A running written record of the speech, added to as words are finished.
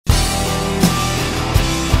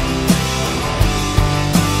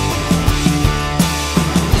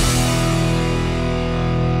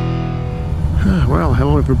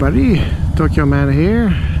everybody, Tokyo Man here,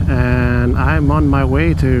 and I'm on my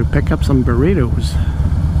way to pick up some burritos.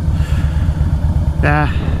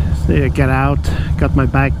 Yeah, just need to get out. Got my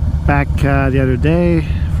bike back the other day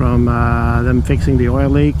from them fixing the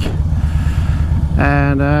oil leak,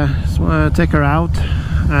 and just want to take her out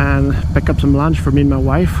and pick up some lunch for me and my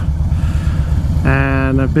wife.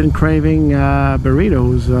 And I've been craving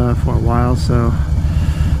burritos for a while, so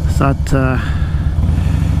I thought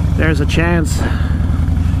there's a chance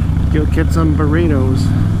you'll get some burritos.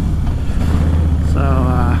 So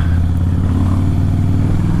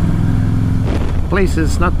place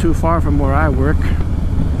is not too far from where I work,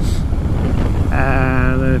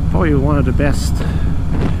 and probably one of the best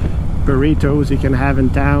burritos you can have in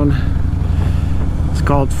town. It's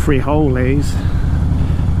called Frijoles.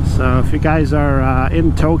 So if you guys are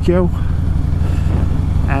in Tokyo,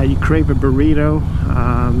 you crave a burrito,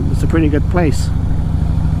 it's a pretty good place.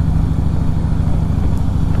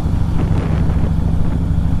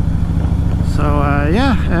 So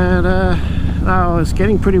yeah, and now it's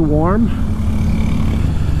getting pretty warm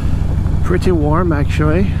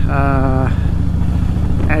actually,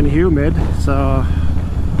 and humid, so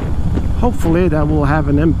hopefully that will have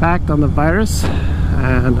an impact on the virus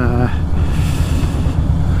and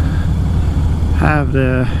have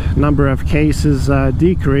the number of cases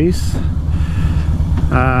decrease.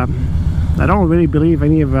 I don't really believe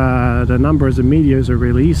any of the numbers the medias are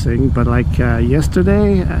releasing, but like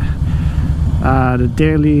yesterday, the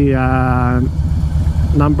daily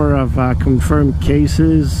number of confirmed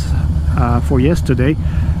cases for yesterday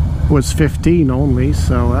was 15 only,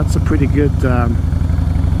 so that's a pretty good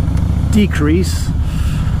decrease,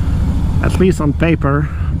 at least on paper.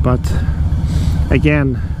 But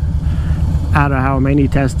again, out of how many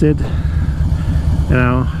tested, you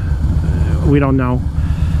know, we don't know.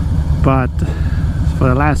 But for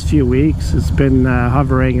the last few weeks it's been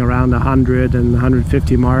hovering around 100 and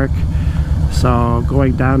 150 mark. So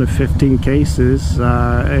going down to 15 cases,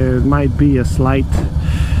 it might be a slight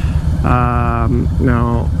you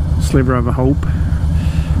know, sliver of a hope.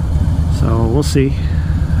 So we'll see.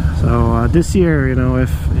 So this year, you know,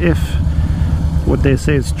 if what they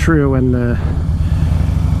say is true and the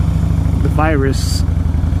virus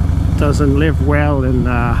doesn't live well in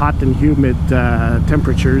hot and humid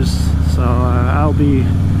temperatures, so I'll be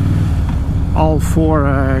all for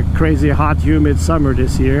a crazy hot humid summer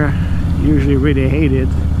this year. Usually really hate it,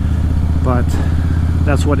 but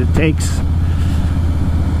that's what it takes.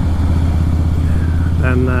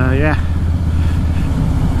 Then yeah,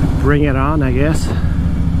 bring it on, I guess.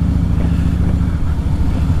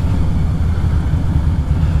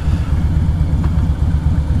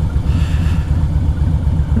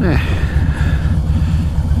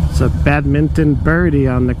 It's a badminton birdie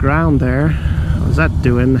on the ground there. What's that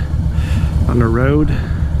doing on the road?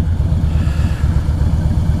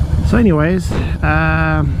 So anyways,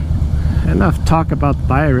 enough talk about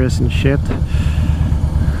virus and shit.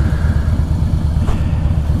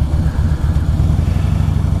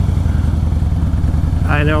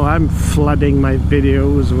 I know I'm flooding my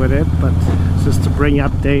videos with it, but it's just to bring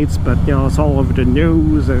updates. But you know, it's all over the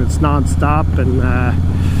news and it's non-stop, and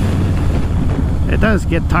it does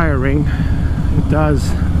get tiring. It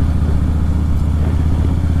does.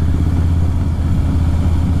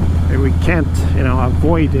 We can't, you know,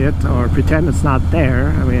 avoid it or pretend it's not there.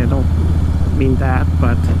 I mean, I don't mean that,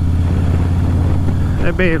 but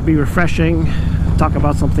maybe it'd be refreshing to talk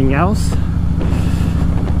about something else.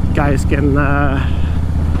 You guys can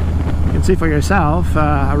see for yourself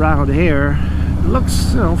around here. It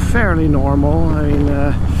looks, you know, fairly normal. I mean,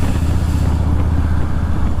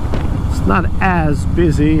 it's not as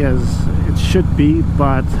busy as it should be,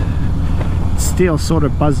 but it's still sort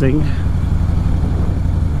of buzzing.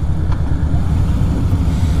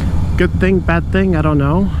 Good thing, bad thing, I don't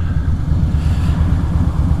know.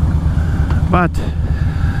 But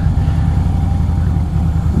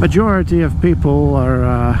majority of people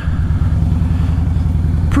are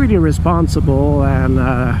pretty responsible and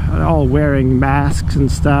all wearing masks and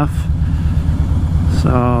stuff.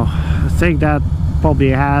 So I think that probably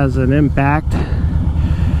has an impact.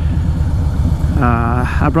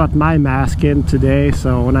 I brought my mask in today,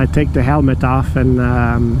 so when I take the helmet off and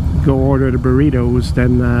go order the burritos,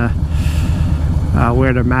 then I'll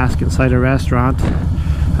wear the mask inside the restaurant.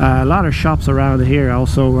 A lot of shops around here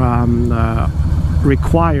also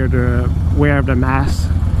require to wear the mask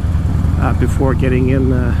before getting in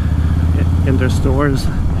their stores.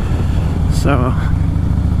 So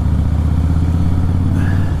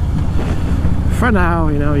for now,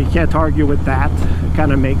 you know, you can't argue with that. It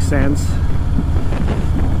kind of makes sense.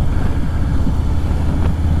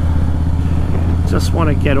 just want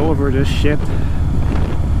to get over this shit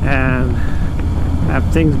and have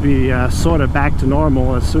things be sort of back to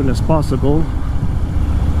normal as soon as possible.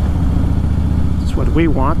 That's what we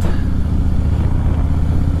want.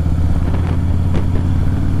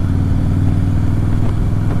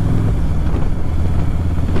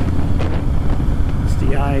 That's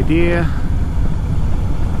the idea.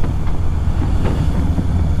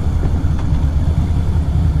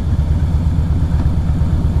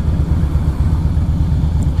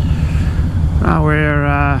 Now we're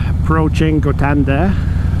approaching Gotanda.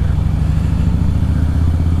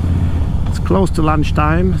 It's close to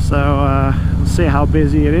lunchtime, so we'll see how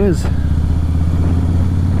busy it is.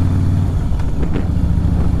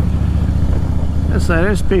 Yes,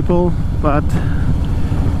 there's people, but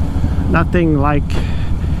nothing like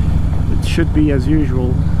it should be as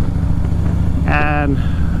usual. And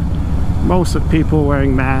most of the people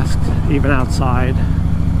wearing masks, even outside.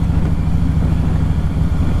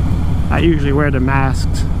 I usually wear the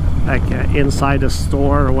masks like inside the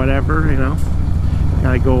store or whatever, you know.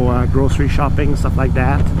 I go grocery shopping, stuff like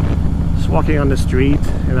that. Just walking on the street,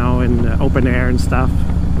 you know, in open air and stuff.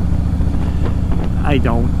 I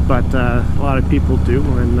don't, but a lot of people do,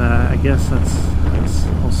 and I guess that's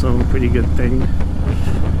also a pretty good thing.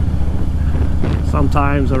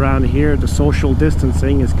 Sometimes around here the social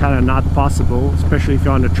distancing is kind of not possible, especially if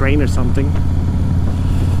you're on the train or something.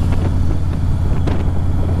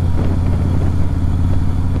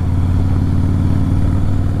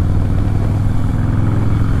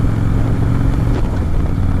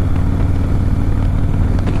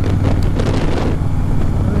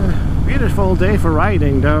 Beautiful day for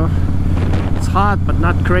riding though. It's hot but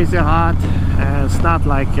not crazy hot. It's not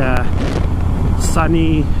like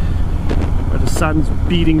sunny where the sun's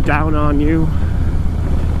beating down on you.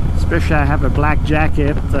 Especially I have a black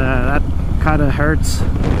jacket. That kind of hurts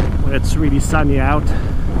when it's really sunny out.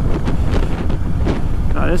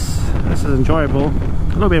 This is enjoyable.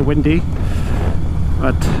 A little bit windy,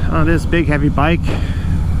 but on this big heavy bike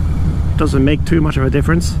doesn't make too much of a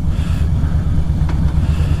difference.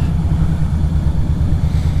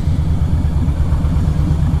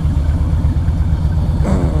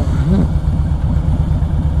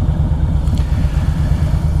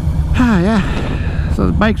 Yeah, so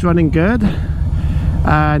the bike's running good.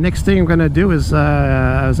 Next thing I'm gonna do is,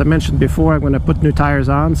 as I mentioned before, I'm gonna put new tires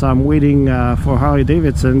on, so I'm waiting for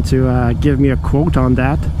Harley-Davidson to give me a quote on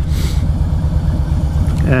that.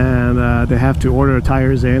 And they have to order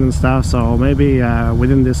tires in and stuff, so maybe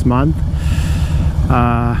within this month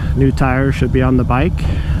new tires should be on the bike.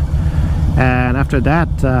 And after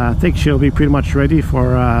that I think she'll be pretty much ready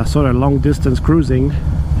for sort of long distance cruising.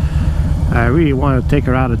 I really want to take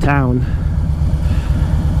her out of town.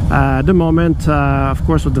 At the moment, of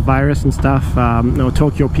course, with the virus and stuff, you know,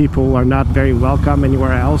 Tokyo people are not very welcome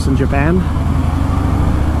anywhere else in Japan.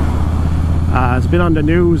 It's been on the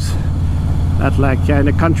news that, like, in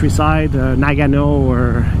the countryside, Nagano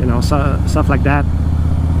or, you know, stuff like that,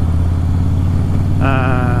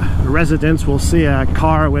 residents will see a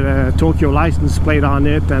car with a Tokyo license plate on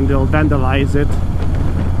it and they'll vandalize it.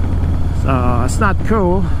 So it's not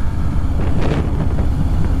cool.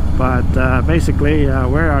 But basically we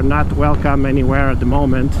are not welcome anywhere at the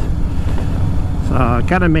moment, so it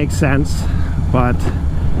kind of makes sense. But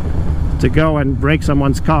to go and break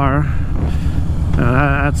someone's car,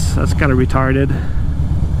 that's kind of retarded.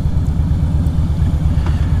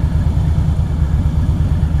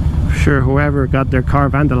 Sure, whoever got their car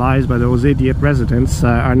vandalized by those idiot residents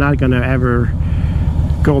are not gonna ever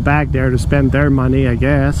go back there to spend their money, I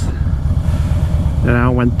guess. You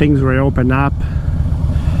know, when things will open up,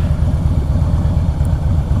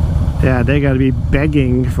 yeah, they gotta be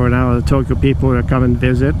begging for now the Tokyo people to come and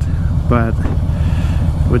visit. But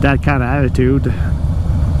with that kind of attitude,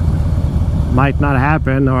 might not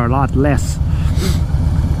happen, or a lot less.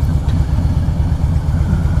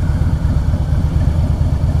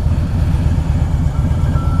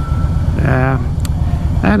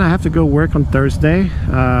 And I have to go work on Thursday,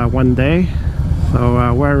 one day.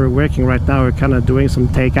 So where we're working right now, we're kind of doing some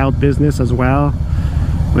takeout business as well,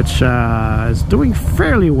 which is doing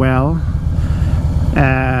fairly well.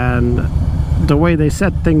 And the way they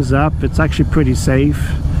set things up, it's actually pretty safe.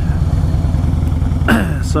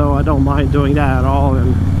 So I don't mind doing that at all,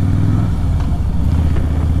 and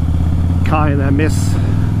kind of miss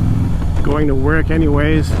going to work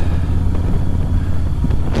anyways.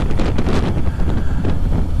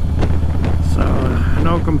 So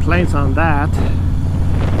no complaints on that.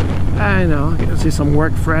 I know, you can see some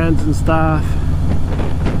work friends and stuff.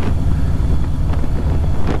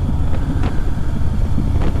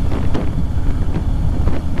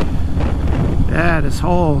 Yeah, this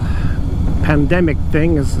whole pandemic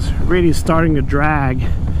thing is really starting to drag.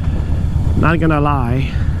 Not gonna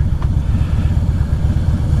lie.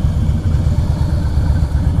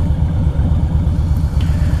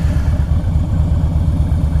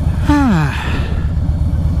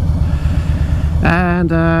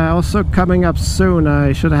 And also coming up soon,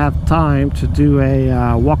 I should have time to do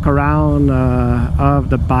a walk around of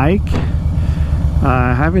the bike.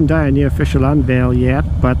 I haven't done any official unveil yet,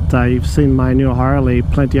 but you've seen my new Harley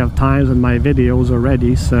plenty of times in my videos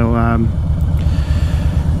already, so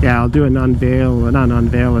yeah, I'll do an unveil, not an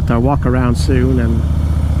unveil, but a walk around soon and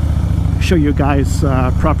show you guys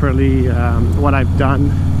properly what I've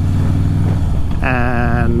done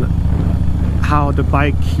and how the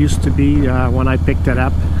bike used to be when I picked it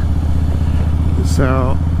up.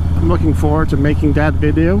 So I'm looking forward to making that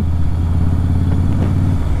video.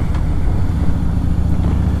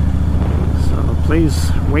 So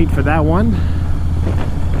please wait for that one.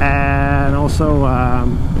 And also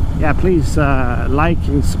yeah, please like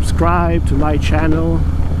and subscribe to my channel.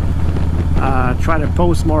 Try to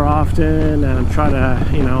post more often and try to,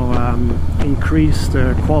 you know, increase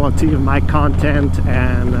the quality of my content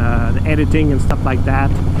and the editing and stuff like that.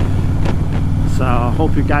 So I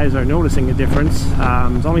hope you guys are noticing a difference.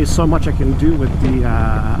 There's only so much I can do with the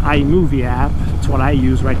iMovie app. It's what I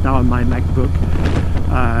use right now on my MacBook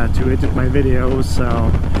to edit my videos. So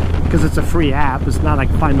because it's a free app, it's not like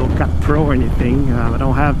Final Cut Pro or anything. I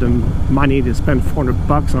don't have the money to spend 400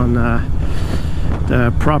 bucks on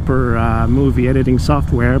the proper movie editing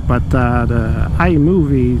software, but the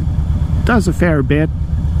iMovie does a fair bit,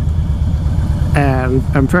 and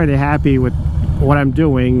I'm fairly happy with what I'm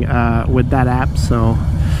doing with that app. So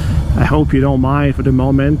I hope you don't mind for the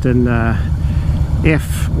moment, and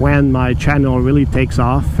when my channel really takes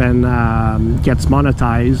off and gets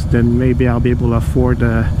monetized, then maybe I'll be able to afford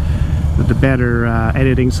the better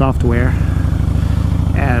editing software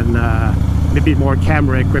and maybe more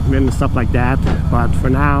camera equipment and stuff like that. But for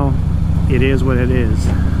now, it is what it is. So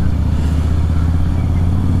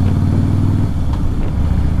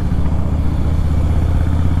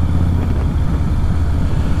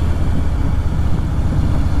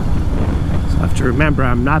I have to remember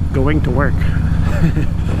I'm not going to work.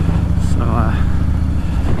 So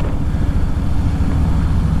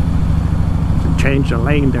change the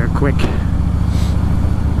lane there quick.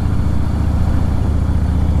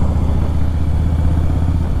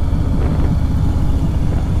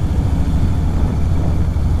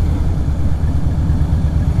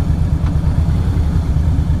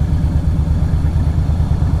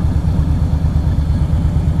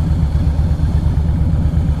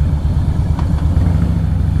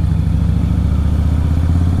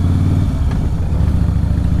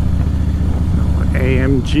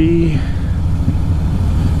 AMG.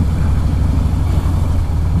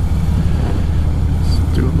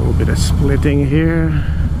 Let's do a little bit of splitting here.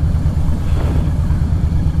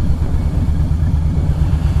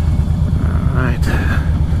 All right.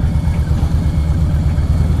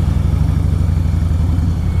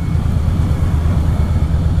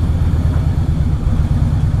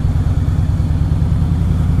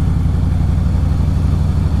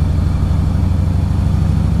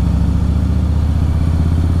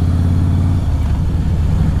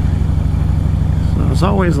 There's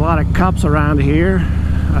always a lot of cops around here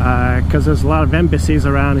because there's a lot of embassies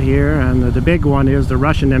around here, and the big one is the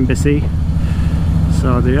Russian embassy.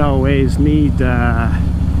 So they always need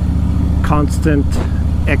constant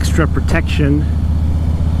extra protection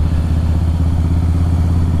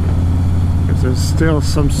because there's still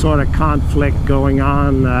some sort of conflict going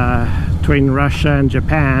on between Russia and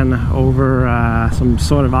Japan over some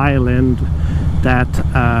sort of island that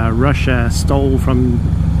Russia stole from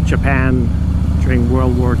Japan during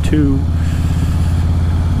World War II.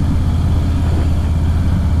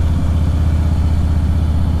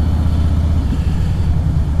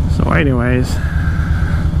 So anyways,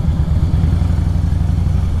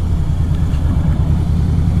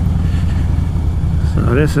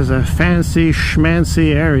 so this is a fancy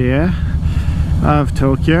schmancy area of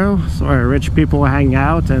Tokyo, so where rich people hang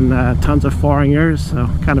out and tons of foreigners, so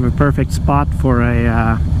kind of a perfect spot for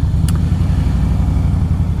a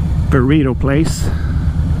burrito place.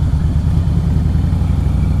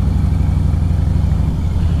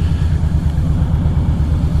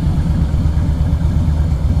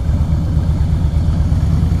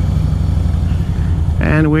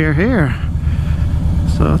 And we're here.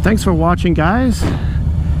 So thanks for watching, guys,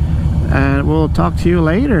 and we'll talk to you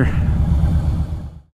later.